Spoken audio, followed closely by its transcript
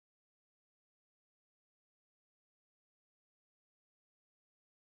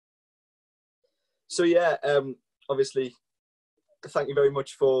So yeah, obviously, thank you very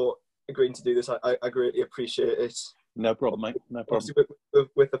much for agreeing to do this. I greatly appreciate it. No problem, mate. No problem.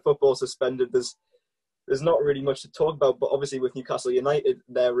 With the football suspended, there's not really much to talk about. But obviously, with Newcastle United,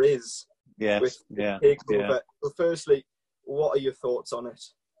 there is. Yes. Takeover. Well, firstly, what are your thoughts on it?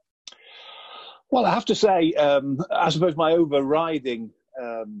 Well, I have to say, I suppose my overriding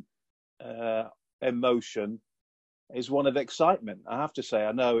emotion is one of excitement. I have to say,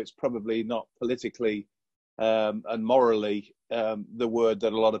 I know it's probably not politically and morally the word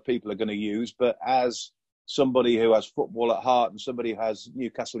that a lot of people are going to use, but as somebody who has football at heart and somebody who has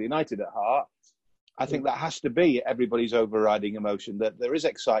Newcastle United at heart, I think that has to be everybody's overriding emotion, that there is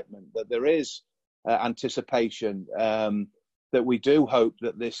excitement, that there is anticipation, that we do hope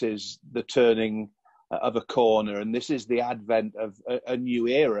that this is the turning of a corner and this is the advent of a new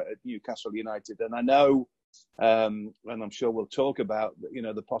era at Newcastle United. And I know, and I'm sure we'll talk about,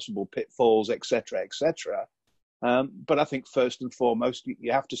 the possible pitfalls, etc., etc. But I think first and foremost,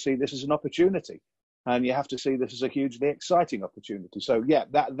 you have to see this as an opportunity, and you have to see this as a hugely exciting opportunity. So yeah,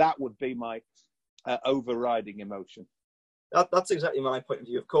 that would be my overriding emotion. That's exactly my point of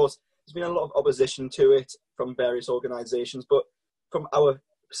view. Of course, there's been a lot of opposition to it from various organisations, but from our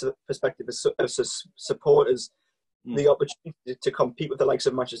perspective as supporters, the opportunity to compete with the likes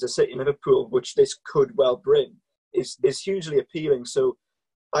of Manchester City and Liverpool, which this could well bring, is hugely appealing. So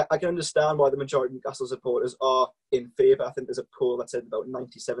I can understand why the majority of Newcastle supporters are in favour. I think there's a poll that said about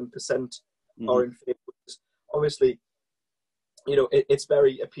 97% are in favour. Obviously, it's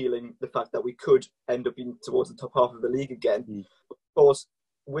very appealing, the fact that we could end up being towards the top half of the league again. Of course,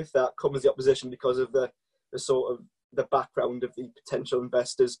 with that comes the opposition because of the sort of the background of the potential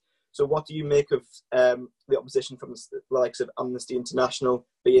investors. So what do you make of the opposition from the likes of Amnesty International,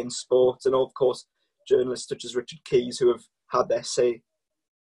 beIN Sports, and of course journalists such as Richard Keys, who have had their say?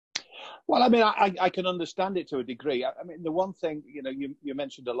 Well, I mean, I can understand it to a degree. I mean, the one thing, you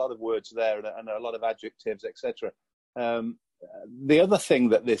mentioned a lot of words there and a lot of adjectives, etc. The other thing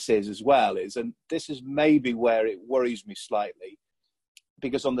that this is as well is, and this is maybe where it worries me slightly,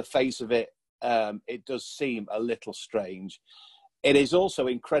 because on the face of it, it does seem a little strange. It is also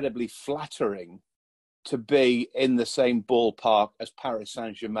incredibly flattering to be in the same ballpark as Paris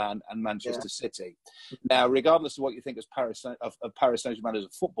Saint-Germain and Manchester City. Now, regardless of what you think of Paris Saint-Germain as a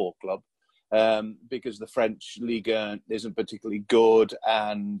football club, because the French Ligue 1 isn't particularly good,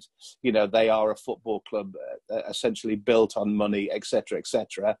 and they are a football club essentially built on money, etc.,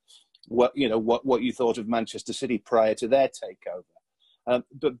 etc. What you thought of Manchester City prior to their takeover,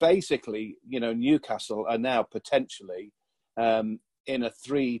 but basically, Newcastle are now potentially in a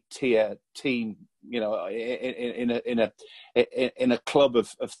three-tier team, in a club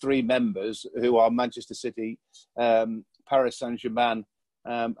of three members who are Manchester City, Paris Saint-Germain,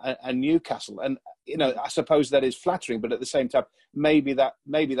 and Newcastle. And I suppose that is flattering, but at the same time, maybe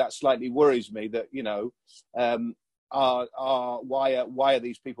that slightly worries me. That why are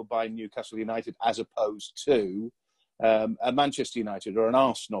these people buying Newcastle United as opposed to a Manchester United or an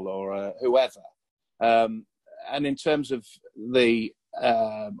Arsenal or whoever? And in terms of the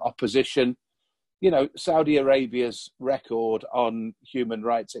opposition, Saudi Arabia's record on human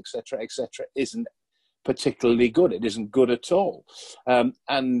rights, etc., etc., isn't particularly good. It isn't good at all.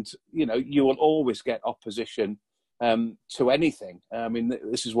 And you will always get opposition to anything. I mean,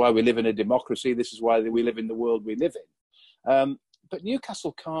 this is why we live in a democracy. This is why we live in the world we live in. But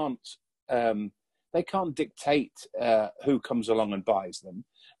Newcastle can't. They can't dictate who comes along and buys them.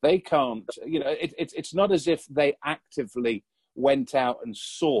 They can't. It's not as if they actively went out and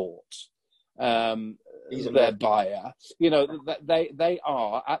sought their buyer. They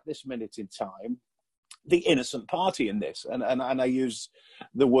are at this minute in time the innocent party in this, and I use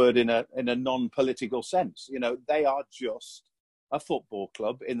the word in a non-political sense. They are just a football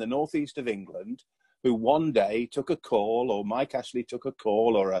club in the northeast of England who one day took a call, or Mike Ashley took a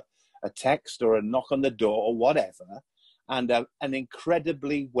call, or a text, or a knock on the door, or whatever, and an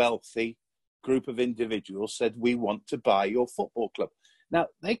incredibly wealthy group of individuals said, "We want to buy your football club." Now,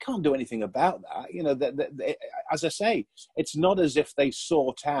 they can't do anything about that. As I say, it's not as if they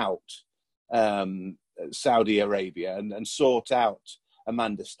sought out Saudi Arabia and sought out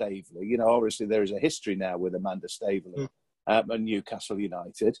Amanda Staveley. Obviously there is a history now with Amanda Staveley and Newcastle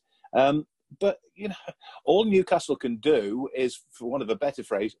United. But, all Newcastle can do is, for want of a better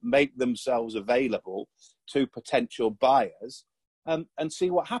phrase, make themselves available to potential buyers and see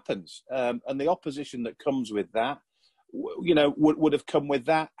what happens. And the opposition that comes with that, would have come with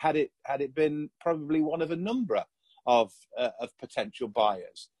that had it been probably one of a number of potential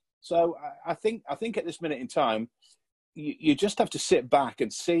buyers. So I think at this minute in time, you just have to sit back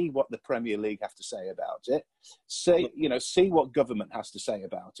and see what the Premier League have to say about it. See what government has to say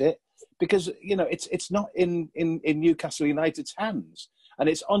about it, because it's not in Newcastle United's hands, and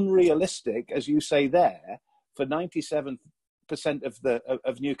it's unrealistic, as you say there, for 97%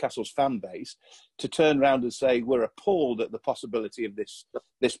 of Newcastle's fan base to turn around and say we're appalled at the possibility of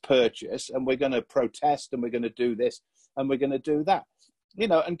this purchase, and we're going to protest, and we're going to do this, and we're going to do that.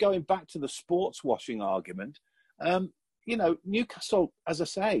 And going back to the sports washing argument. Newcastle, as I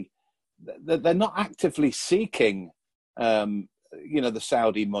say, they're not actively seeking, the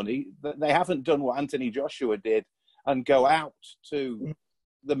Saudi money. They haven't done what Anthony Joshua did and go out to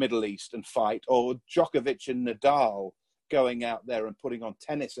the Middle East and fight, or Djokovic and Nadal going out there and putting on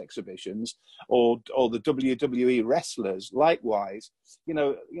tennis exhibitions, or the WWE wrestlers likewise.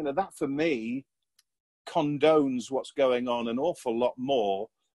 That for me condones what's going on an awful lot more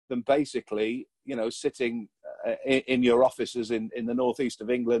than basically, sitting in your offices in the northeast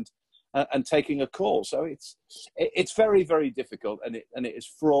of England and taking a call. So it's very, very difficult, and it is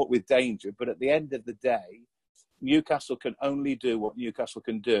fraught with danger. But at the end of the day, Newcastle can only do what Newcastle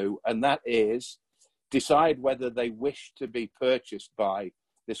can do, and that is decide whether they wish to be purchased by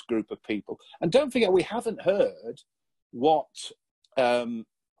this group of people. And don't forget, we haven't heard what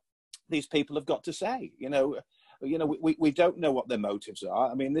these people have got to say. We don't know what their motives are.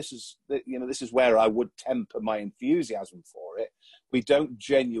 I mean, this is where I would temper my enthusiasm for it. We don't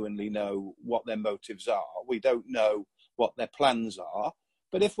genuinely know what their motives are. We don't know what their plans are.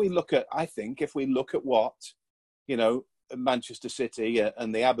 But if we look at what, Manchester City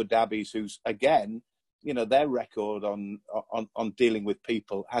and the Abu Dhabis, who's again, their record on dealing with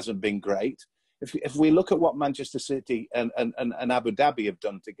people hasn't been great. If we look at what Manchester City and Abu Dhabi have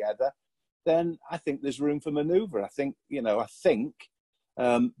done together, then I think there's room for manoeuvre. I think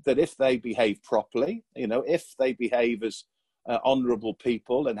that if they behave properly, if they behave as honourable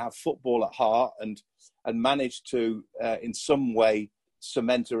people and have football at heart and manage to, in some way,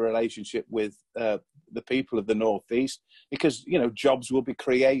 cement a relationship with the people of the Northeast, because, jobs will be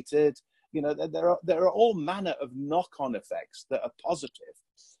created. There are all manner of knock-on effects that are positive.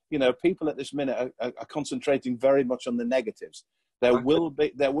 People at this minute are concentrating very much on the negatives. There will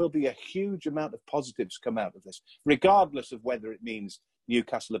be a huge amount of positives come out of this, regardless of whether it means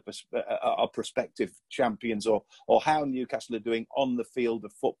Newcastle are prospective champions or how Newcastle are doing on the field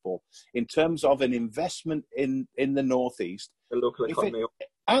of football. In terms of an investment in the Northeast, the local economy.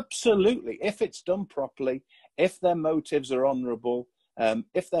 Absolutely. If it's done properly, if their motives are honourable,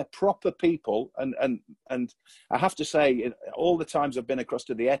 if they're proper people, and I have to say, all the times I've been across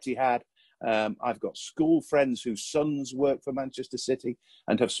to the Etihad, I've got school friends whose sons work for Manchester City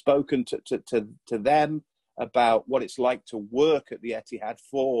and have spoken to them about what it's like to work at the Etihad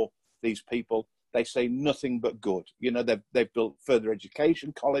for these people. They say nothing but good. They've built further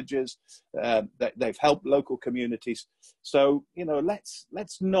education colleges. They've helped local communities. So,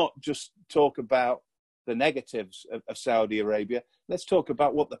 let's not just talk about the negatives of Saudi Arabia. Let's talk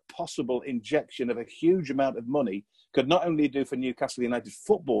about what the possible injection of a huge amount of money could not only do for Newcastle United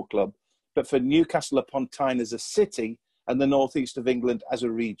Football Club, but for Newcastle upon Tyne as a city and the northeast of England as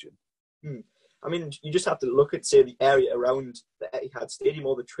a region. I mean, you just have to look at, say, the area around the Etihad Stadium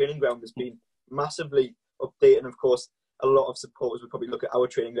or the training ground has been massively updated. And of course, a lot of supporters would probably look at our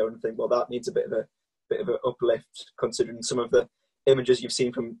training ground and think, well, that needs a bit of an uplift, considering some of the images you've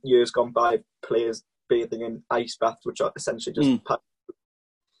seen from years gone by, players bathing in ice baths, which are essentially just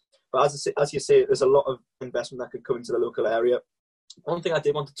But as you say, there's a lot of investment that could come into the local area. One thing I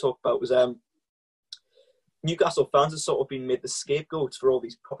did want to talk about was Newcastle fans have sort of been made the scapegoats for all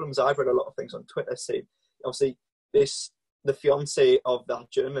these problems. I've read a lot of things on Twitter saying, obviously, the fiancée of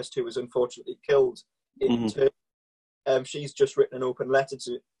that journalist who was unfortunately killed in Turkey, she's just written an open letter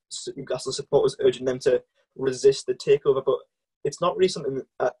to Newcastle supporters urging them to resist the takeover. But it's not really something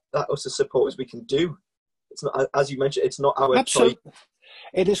that us as supporters we can do. It's not, as you mentioned, it's not our choice.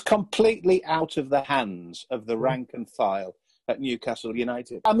 It is completely out of the hands of the rank and file at Newcastle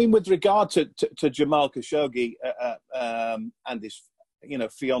United. I mean, with regard to Jamal Khashoggi and his,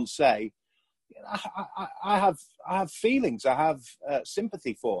 fiancée, I have feelings. I have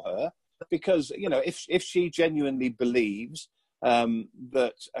sympathy for her because, if she genuinely believes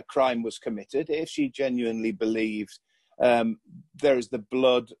that a crime was committed, if she genuinely believes there is the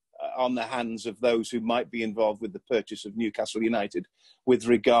blood on the hands of those who might be involved with the purchase of Newcastle United with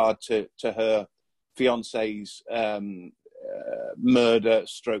regard to her fiancé's murder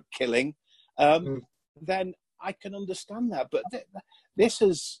stroke killing, then I can understand that. But this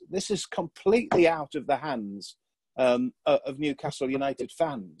is completely out of the hands of Newcastle United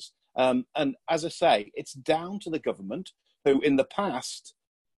fans. And as I say, it's down to the government, who in the past,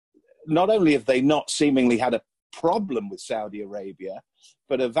 not only have they not seemingly had a problem with Saudi Arabia,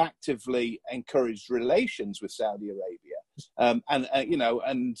 but have actively encouraged relations with Saudi Arabia,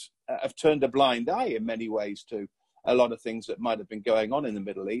 and have turned a blind eye in many ways to a lot of things that might have been going on in the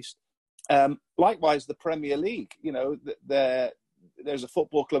Middle East. Likewise, the Premier League, there's a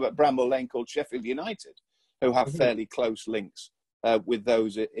football club at Bramall Lane called Sheffield United, who have fairly close links with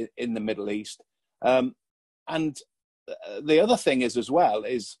those in the Middle East. And the other thing is, as well,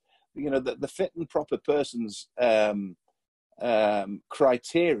 is, the fit and proper persons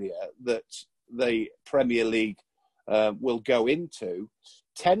criteria that the Premier League will go into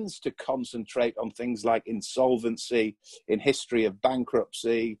tends to concentrate on things like insolvency, in history of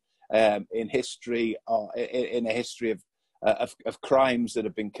bankruptcy, in a history of crimes that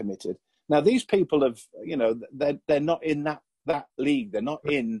have been committed. Now, these people have, they're not in that league. They're not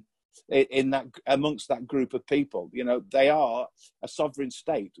in that, amongst that group of people. They are a sovereign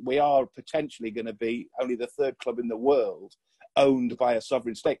state. We are potentially going to be only the third club in the world owned by a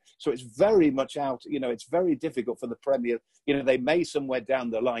sovereign state. So it's very much out, it's very difficult for the Premier. They may somewhere down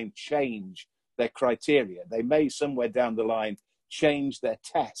the line change their criteria. They may somewhere down the line change their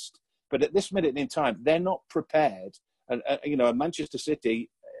test. But at this minute in time, they're not prepared. And, Manchester City,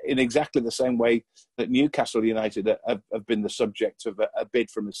 in exactly the same way that Newcastle United have been the subject of a bid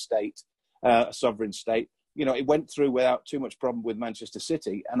from a state, a sovereign state, it went through without too much problem with Manchester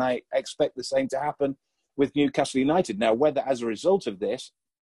City. And I expect the same to happen with Newcastle United. Now, whether as a result of this,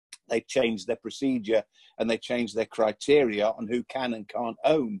 they change their procedure and they change their criteria on who can and can't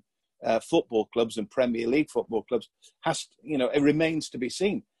own football clubs and Premier League football clubs, it remains to be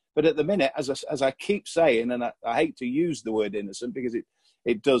seen. But at the minute, as I keep saying, and I hate to use the word innocent because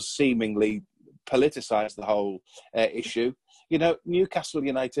it does seemingly politicise the whole issue, Newcastle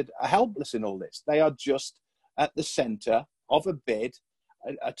United are helpless in all this. They are just at the centre of a bid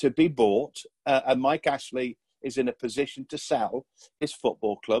to be bought, and Mike Ashley is in a position to sell his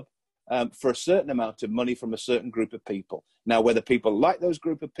football club for a certain amount of money from a certain group of people. Now, whether people like those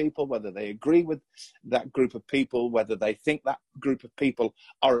group of people, whether they agree with that group of people, whether they think that group of people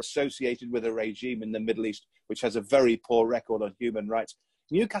are associated with a regime in the Middle East which has a very poor record on human rights,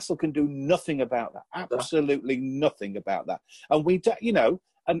 Newcastle can do nothing about that. Absolutely nothing about that. And we,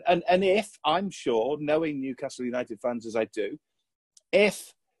 and if, I'm sure, knowing Newcastle United fans as I do,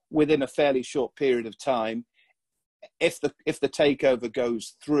 if within a fairly short period of time, if the takeover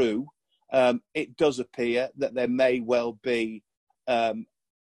goes through, it does appear that there may well be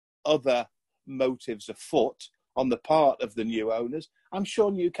other motives afoot on the part of the new owners. I'm sure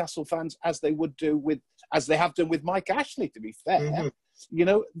Newcastle fans, as they have done with Mike Ashley, to be fair,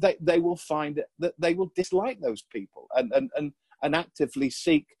 they will find that they will dislike those people and actively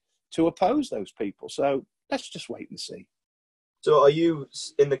seek to oppose those people. So let's just wait and see. So are you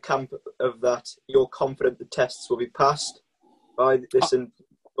in the camp of that you're confident the tests will be passed by this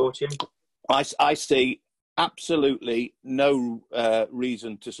autumn? I see absolutely no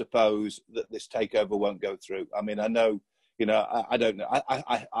reason to suppose that this takeover won't go through. I mean, I know, I don't know.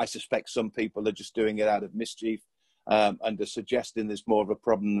 I suspect some people are just doing it out of mischief and are suggesting there's more of a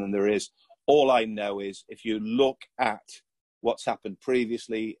problem than there is. All I know is if you look at what's happened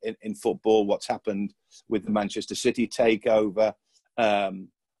previously in football, what's happened with the Manchester City takeover,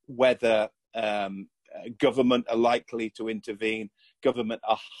 whether government are likely to intervene. Government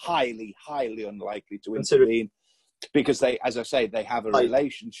are highly, highly unlikely to intervene because they, as I say, they have a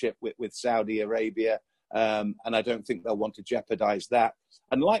relationship with Saudi Arabia, and I don't think they'll want to jeopardise that.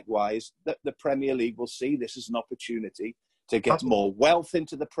 And likewise, the Premier League will see this as an opportunity to get more wealth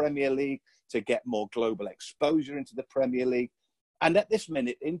into the Premier League, to get more global exposure into the Premier League. And at this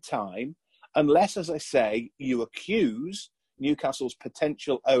minute in time, unless, as I say, you accuse Newcastle's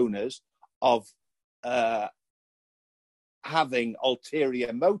potential owners of having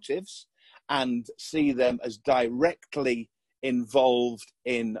ulterior motives and see them as directly involved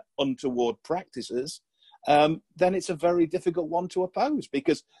in untoward practices, then it's a very difficult one to oppose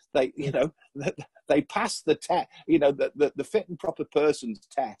because they pass the test, the fit and proper persons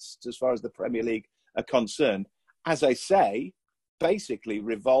tests as far as the Premier League are concerned, as I say, basically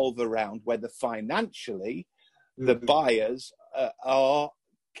revolve around whether financially the buyers are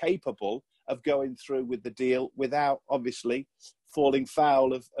capable of going through with the deal without obviously falling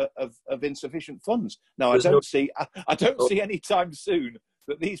foul of insufficient funds. Now, I don't see any time soon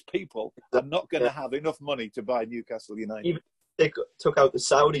that these people are not going to have enough money to buy Newcastle United. Even if they took out the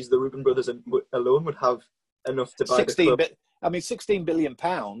Saudis, the Reuben brothers alone would have enough to buy 16 the club. I mean, £16 billion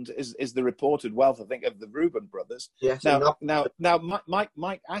is the reported wealth, I think, of the Reuben brothers. Yes. Now,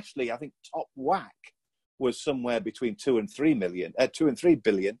 Mike Ashley, I think top whack was somewhere between 2 and 3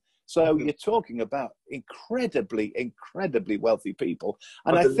 billion. So you're talking about incredibly wealthy people.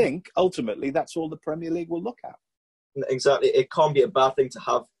 And I think ultimately that's all the Premier League will look at. Exactly. It can't be a bad thing to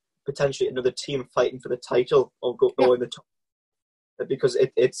have potentially another team fighting for the title or in the top, because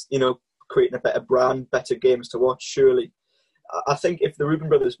it's, you know, creating a better brand, better games to watch, surely. I think if the Reuben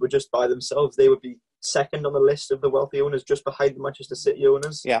brothers were just by themselves, they would be second on the list of the wealthy owners, just behind the Manchester City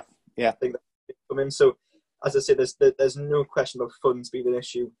owners. Yeah. I think that come in. So, as I say, there's no question of funds being an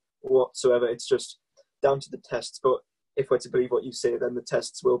issue whatsoever. It's just down to the tests. But if we're to believe what you say, then the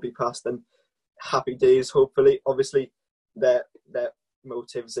tests will be passed. And happy days, hopefully. Obviously, their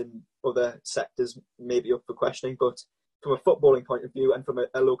motives in other sectors may be up for questioning. But from a footballing point of view and from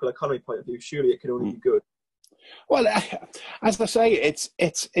a local economy point of view, surely it can only be good. Well, as I say,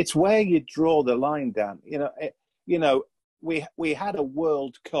 it's where you draw the line, Dan. We had a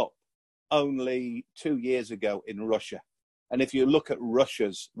World Cup only 2 years ago in Russia, and if you look at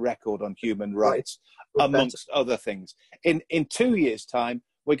Russia's record on human rights, amongst other things, in 2 years' time,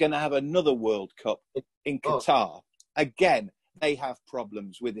 we're going to have another World Cup in Qatar. Again, they have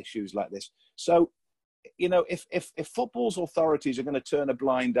problems with issues like this. So, you know, if football's authorities are going to turn a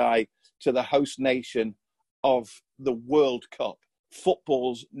blind eye to the host nation of the World Cup,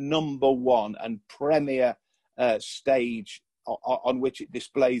 football's number one and premier stage on which it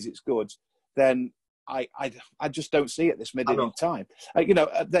displays its goods, then I just don't see it this minute in time.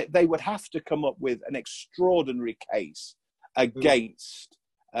 They would have to come up with an extraordinary case against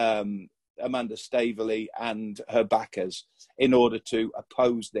Amanda Staveley and her backers in order to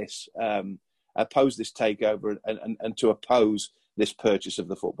oppose this takeover and to oppose this purchase of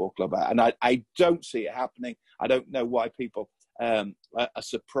the football club. And I don't see it happening. I don't know why people are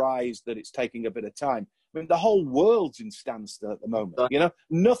surprised that it's taking a bit of time. I mean, the whole world's in standstill at the moment. You know,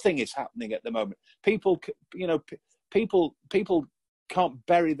 nothing is happening at the moment. People can't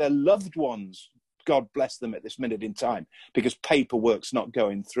bury their loved ones, God bless them, at this minute in time, because paperwork's not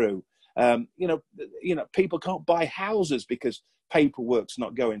going through. People can't buy houses because paperwork's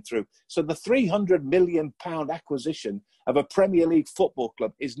not going through. So the £300 million acquisition of a Premier League football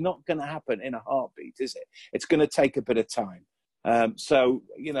club is not going to happen in a heartbeat, is it? It's going to take a bit of time. So,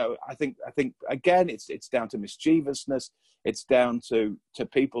 you know, I think again, it's down to mischievousness. It's down to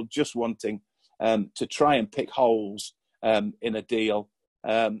people just wanting to try and pick holes in a deal.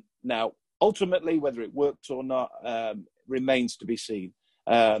 Now, ultimately, whether it works or not remains to be seen.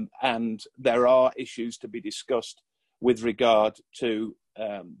 And there are issues to be discussed with regard to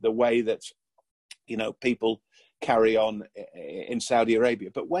the way that, you know, people carry on in Saudi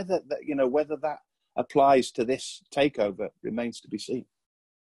Arabia. But whether that applies to this takeover remains to be seen.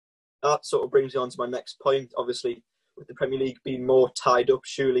 That sort of brings me on to my next point. Obviously, with the Premier League being more tied up,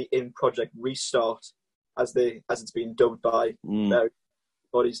 surely, in Project Restart, as it's been dubbed by various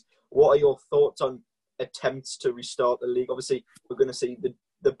bodies. What are your thoughts on attempts to restart the league? Obviously, we're going to see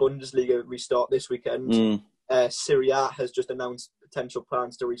the Bundesliga restart this weekend. Serie A has just announced potential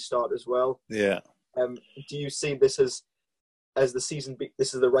plans to restart as well. Yeah. Do you see this as the season?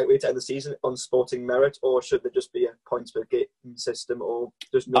 This is the right way to end the season on sporting merit, or should there just be a points per game system, or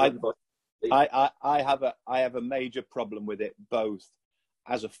just no? I have a major problem with it, both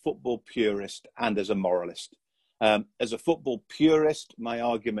as a football purist and as a moralist. As a football purist, my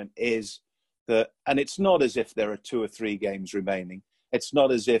argument is that, and it's not as if there are 2 or 3 games remaining. It's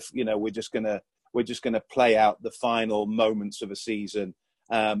not as if, you know, we're just going to play out the final moments of a season,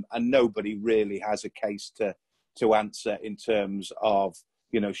 and nobody really has a case to answer in terms of,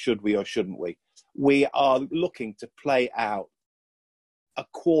 you know, should we or shouldn't we? We are looking to play out a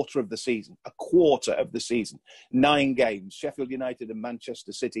quarter of the season. 9 games. Sheffield United and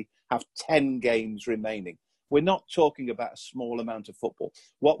Manchester City have 10 games remaining. We're not talking about a small amount of football.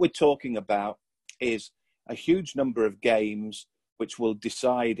 What we're talking about is a huge number of games which will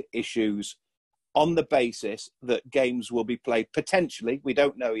decide issues on the basis that games will be played potentially, we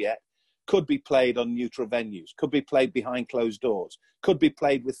don't know yet, could be played on neutral venues, could be played behind closed doors, could be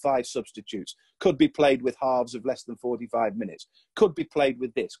played with 5 substitutes, could be played with halves of less than 45 minutes, could be played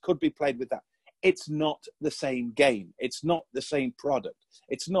with this, could be played with that. It's not the same game. It's not the same product.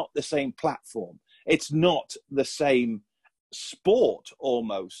 It's not the same platform. It's not the same sport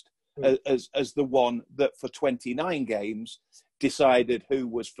almost as the one that for 29 games decided who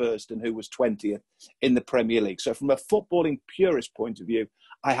was first and who was 20th in the Premier League. So from a footballing purist point of view,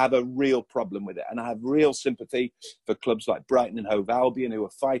 I have a real problem with it. And I have real sympathy for clubs like Brighton and Hove Albion, who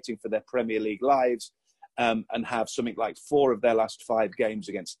are fighting for their Premier League lives. and have something like 4 of their last 5 games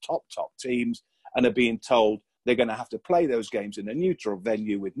against top teams, and are being told they're going to have to play those games in a neutral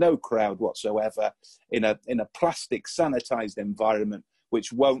venue with no crowd whatsoever, in a plastic sanitized environment,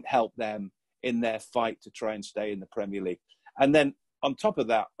 which won't help them in their fight to try and stay in the Premier League. And then on top of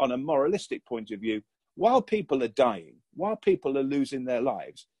that, on a moralistic point of view, while people are dying, while people are losing their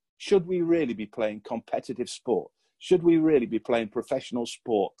lives, should we really be playing competitive sport? Should we really be playing professional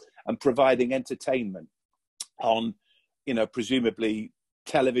sport and providing entertainment on, presumably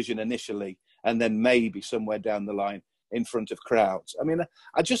television initially, and then maybe somewhere down the line in front of crowds? I mean,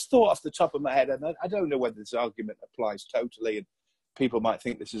 I just thought off the top of my head, and I don't know whether this argument applies totally, and people might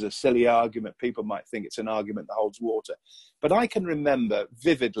think this is a silly argument. People might think it's an argument that holds water. But I can remember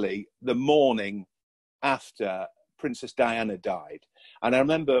vividly the morning after Princess Diana died. And I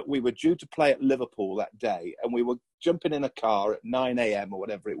remember we were due to play at Liverpool that day, and we were jumping in a car at 9 a.m. or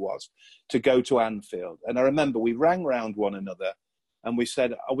whatever it was to go to Anfield. And I remember we rang round one another and we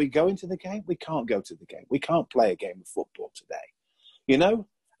said, are we going to the game? We can't go to the game. We can't play a game of football today,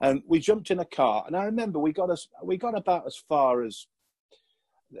 And we jumped in a car, and I remember we got about as far as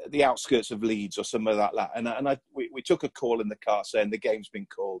the outskirts of Leeds or somewhere like that. And we took a call in the car saying the game's been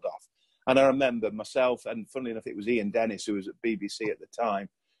called off. And I remember myself, and funnily enough, it was Ian Dennis, who was at BBC at the time,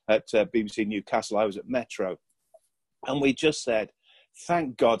 at BBC Newcastle. I was at Metro. And we just said,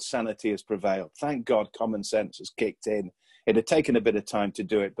 thank God sanity has prevailed. Thank God common sense has kicked in. It had taken a bit of time to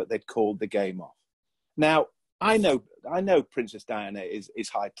do it, but they'd called the game off. Now, I know Princess Diana is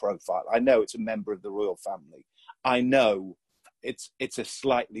high profile. I know it's a member of the royal family. I know it's a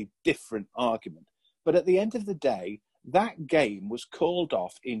slightly different argument. But at the end of the day, that game was called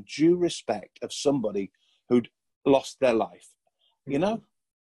off in due respect of somebody who'd lost their life,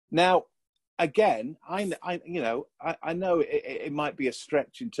 Now, again, I know it might be a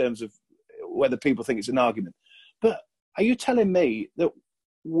stretch in terms of whether people think it's an argument, but are you telling me that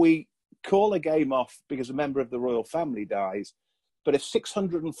we call a game off because a member of the royal family dies, but if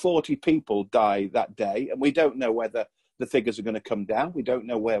 640 people die that day, and we don't know whether the figures are going to come down, we don't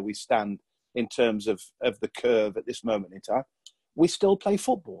know where we stand in terms of the curve at this moment in time, we still play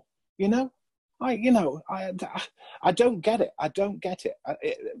football? I don't get it. I don't get it.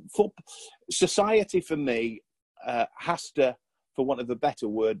 Society for me has to, for want of a better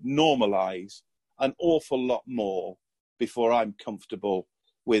word, normalise an awful lot more before I'm comfortable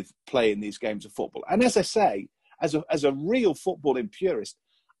with playing these games of football. And as I say, as a real footballing purist,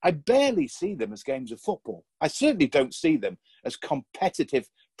 I barely see them as games of football. I certainly don't see them as competitive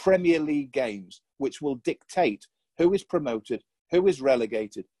Premier League games, which will dictate who is promoted, who is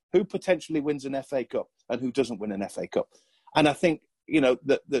relegated, who potentially wins an FA Cup, and who doesn't win an FA Cup. And I think,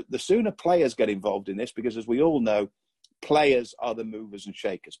 the sooner players get involved in this, because as we all know, players are the movers and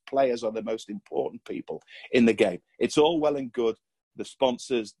shakers. Players are the most important people in the game. It's all well and good, the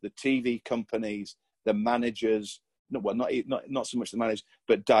sponsors, the TV companies, the managers, not so much the managers,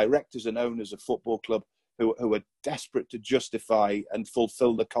 but directors and owners of football club who are desperate to justify and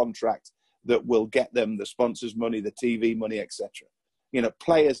fulfill the contract that will get them the sponsors' money, the TV money, etc.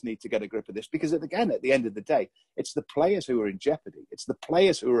 Players need to get a grip of this, because again, at the end of the day, it's the players who are in jeopardy. It's the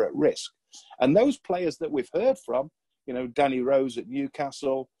players who are at risk. And those players that we've heard from, Danny Rose at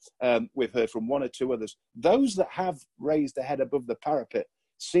Newcastle, we've heard from one or two others, those that have raised their head above the parapet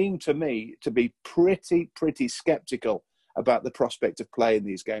seem to me to be pretty sceptical about the prospect of playing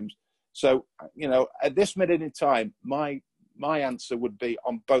these games. So, at this minute in time, my answer would be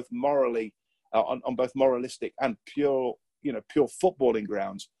on both both moralistic and pure footballing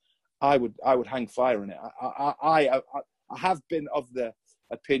grounds, I would hang fire on it. I have been of the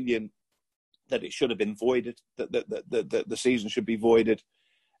opinion that it should have been voided, that the season should be voided.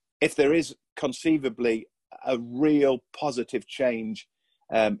 If there is conceivably a real positive change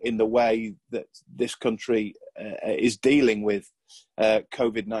in the way that this country is dealing with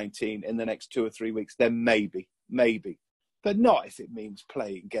COVID-19 in the next 2 or 3 weeks, then maybe. But not if it means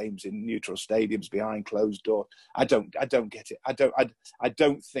playing games in neutral stadiums behind closed doors. I don't get it. I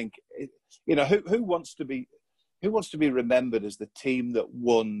don't think who wants to be remembered as the team that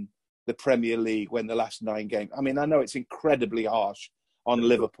won the Premier League when the last 9 games. I mean, I know it's incredibly harsh on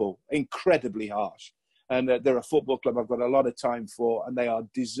Liverpool, incredibly harsh. And they're a football club I've got a lot of time for, and they are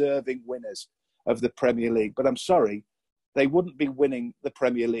deserving winners of the Premier League. But I'm sorry, they wouldn't be winning the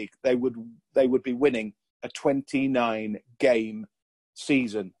Premier League. They would be winning a 29-game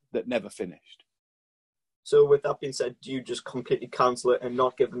season that never finished. So with that being said, do you just completely cancel it and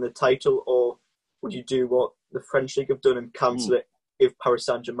not give them the title, or would you do what the French League have done and cancel it, give Paris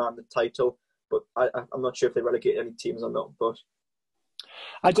Saint-Germain the title? But I'm not sure if they relegate any teams or not. But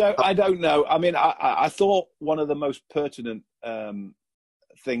I don't know. I mean, I thought one of the most pertinent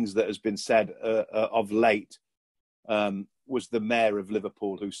things that has been said of late was the mayor of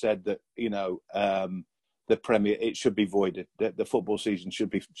Liverpool, who said that, you know, the Premier, it should be voided. The football season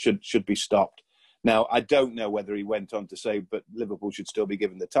should be stopped. Now, I don't know whether he went on to say, but Liverpool should still be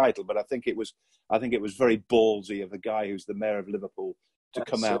given the title. But I think it was very ballsy of the guy who's the mayor of Liverpool to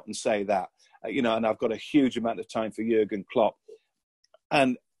come out and say that. You know, and I've got a huge amount of time for Jurgen Klopp.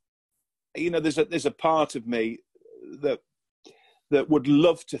 And, you know, there's a part of me that would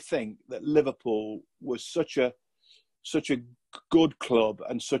love to think that Liverpool was such a good club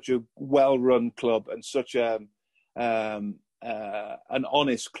and such a well-run club and such an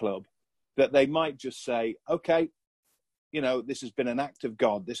honest club, that they might just say, okay, you know, this has been an act of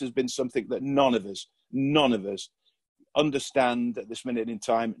God. This has been something that none of us understand at this minute in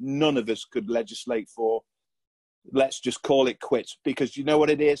time. None of us could legislate for. Let's just call it quits, because you know what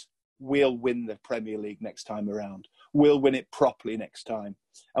it is? We'll win the Premier League next time around. We'll win it properly next time.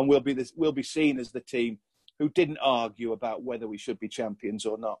 And we'll be seen as the team who didn't argue about whether we should be champions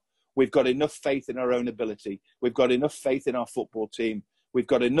or not. We've got enough faith in our own ability. We've got enough faith in our football team. We've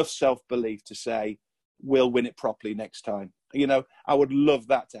got enough self-belief to say, we'll win it properly next time. You know, I would love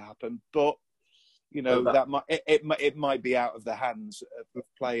that to happen, but, you know, it might be out of the hands of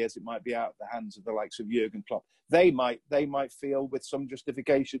players. It might be out of the hands of the likes of Jurgen Klopp. They might feel with some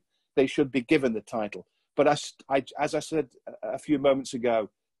justification they should be given the title. But as I said a few moments ago,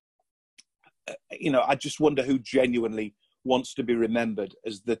 you know, I just wonder who genuinely wants to be remembered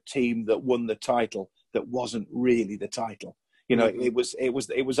as the team that won the title that wasn't really the title. You know, it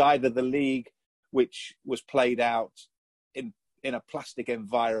was either the league, which was played out in a plastic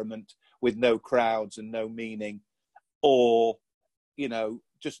environment with no crowds and no meaning, or, you know,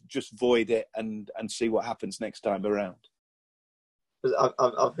 just void it and see what happens next time around.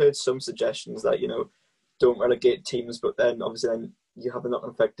 I've heard some suggestions that, you know, don't relegate teams, but then obviously then you have the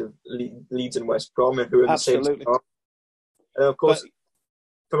knock-on effect of Leeds and West Brom, who are the same. And of course,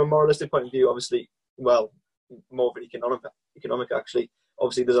 from a moralistic point of view, obviously, well, more of an economic actually.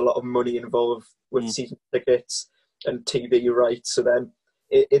 Obviously, there's a lot of money involved with season tickets and TV rights. So then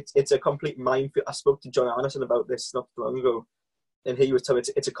it's a complete minefield. I spoke to John Anderson about this not too long ago, and he was telling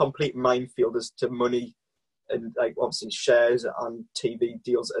me it's a complete minefield as to money and, like, obviously shares and TV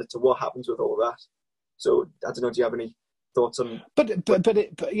deals as to what happens with all that. So I don't know. Do you have any thoughts on? But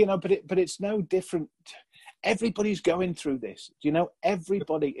it's no different. Everybody's going through this. You know,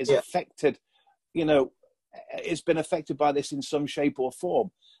 everybody is affected. You know, it's been affected by this in some shape or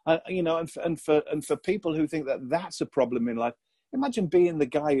form. You know, and for people who think that that's a problem in life, imagine being the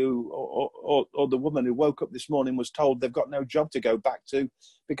guy who or the woman who woke up this morning was told they've got no job to go back to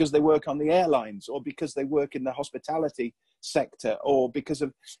because they work on the airlines, or because they work in the hospitality sector, or because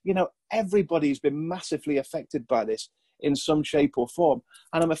of, you know, everybody's been massively affected by this in some shape or form.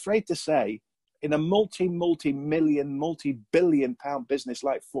 And I'm afraid to say, in a multi-million, multi-billion pound business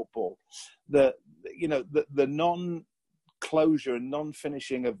like football, the non-closure and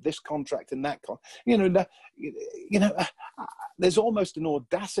non-finishing of this contract and that, there's almost an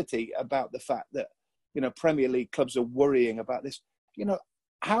audacity about the fact that, you know, Premier League clubs are worrying about this. You know,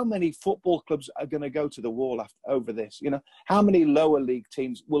 how many football clubs are going to go to the wall over this? You know, how many lower league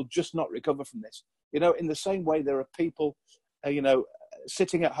teams will just not recover from this? You know, in the same way, there are people,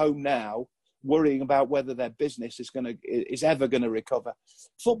 sitting at home now worrying about whether their business is ever going to recover.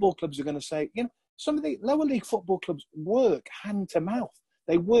 Football clubs are going to say, you know, some of the lower league football clubs work hand to mouth.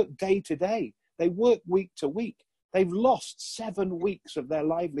 They work day to day. They work week to week. They've lost 7 weeks of their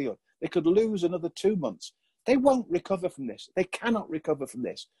livelihood. They could lose another 2 months. They won't recover from this. They cannot recover from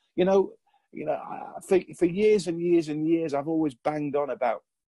this. For years and years and years, I've always banged on about,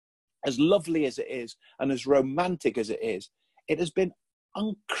 as lovely as it is and as romantic as it has been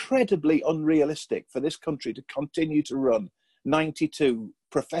incredibly unrealistic for this country to continue to run 92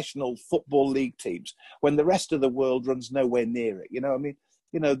 professional football league teams when the rest of the world runs nowhere near it. You know, I mean,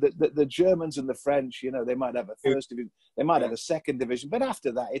 you know, the Germans and the French, you know, they might have a first division, they might have a second division, but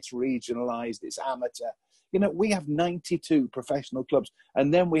after that, it's regionalised, it's amateur. You know, we have 92 professional clubs,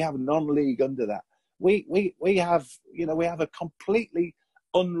 and then we have non-league under that. We have a completely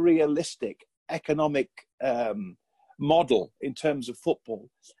unrealistic economic model in terms of football,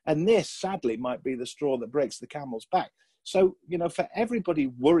 and this sadly might be the straw that breaks the camel's back. So, you know, for everybody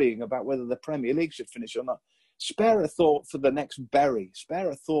worrying about whether the Premier League should finish or not, spare a thought for the next Bury, spare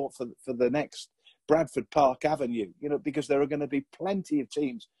a thought for the next Bradford Park Avenue, you know, because there are going to be plenty of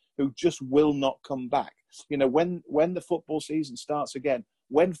teams who just will not come back. You know, when the football season starts again,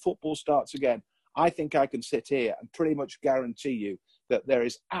 when football starts again, I think I can sit here and pretty much guarantee you that there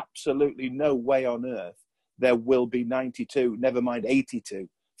is absolutely no way on earth there will be 92, never mind 82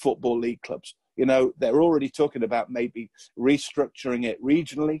 Football League clubs. You know, they're already talking about maybe restructuring it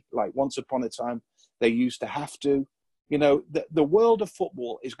regionally, like once upon a time they used to have to. You know, the world of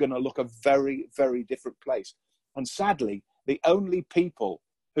football is going to look a very, very different place. And sadly, the only people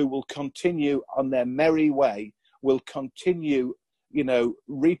who will continue on their merry way, will continue, you know,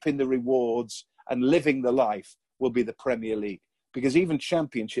 reaping the rewards and living the life, will be the Premier League. Because even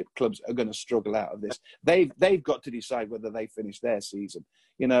Championship clubs are going to struggle out of this. They've got to decide whether they finish their season.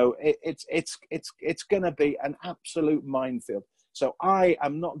 You know, it's going to be an absolute minefield. So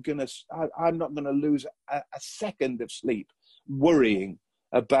I'm not going to lose a second of sleep worrying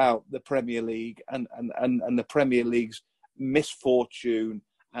about the Premier League and the Premier League's misfortune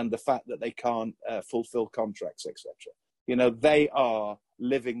and the fact that they can't fulfil contracts, etc. You know, they are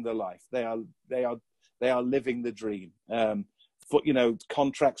living the life. They are living the dream. For, you know,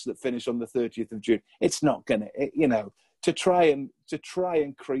 contracts that finish on the 30th of June. It's not going to, you know, to try and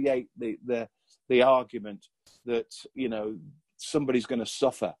create the argument that, you know, somebody's going to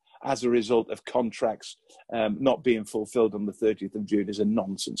suffer as a result of contracts not being fulfilled on the 30th of June is a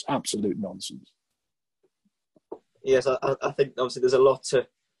nonsense, absolute nonsense. Yes, I think obviously there's a lot to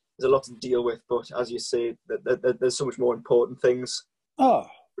deal with, but as you say, there's so much more important things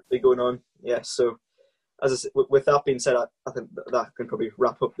going on. Yes, so as I said, with that being said, I think that can probably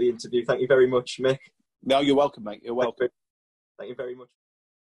wrap up the interview. Thank you very much, Mick. No, you're welcome, mate. You're welcome. Thank you very much.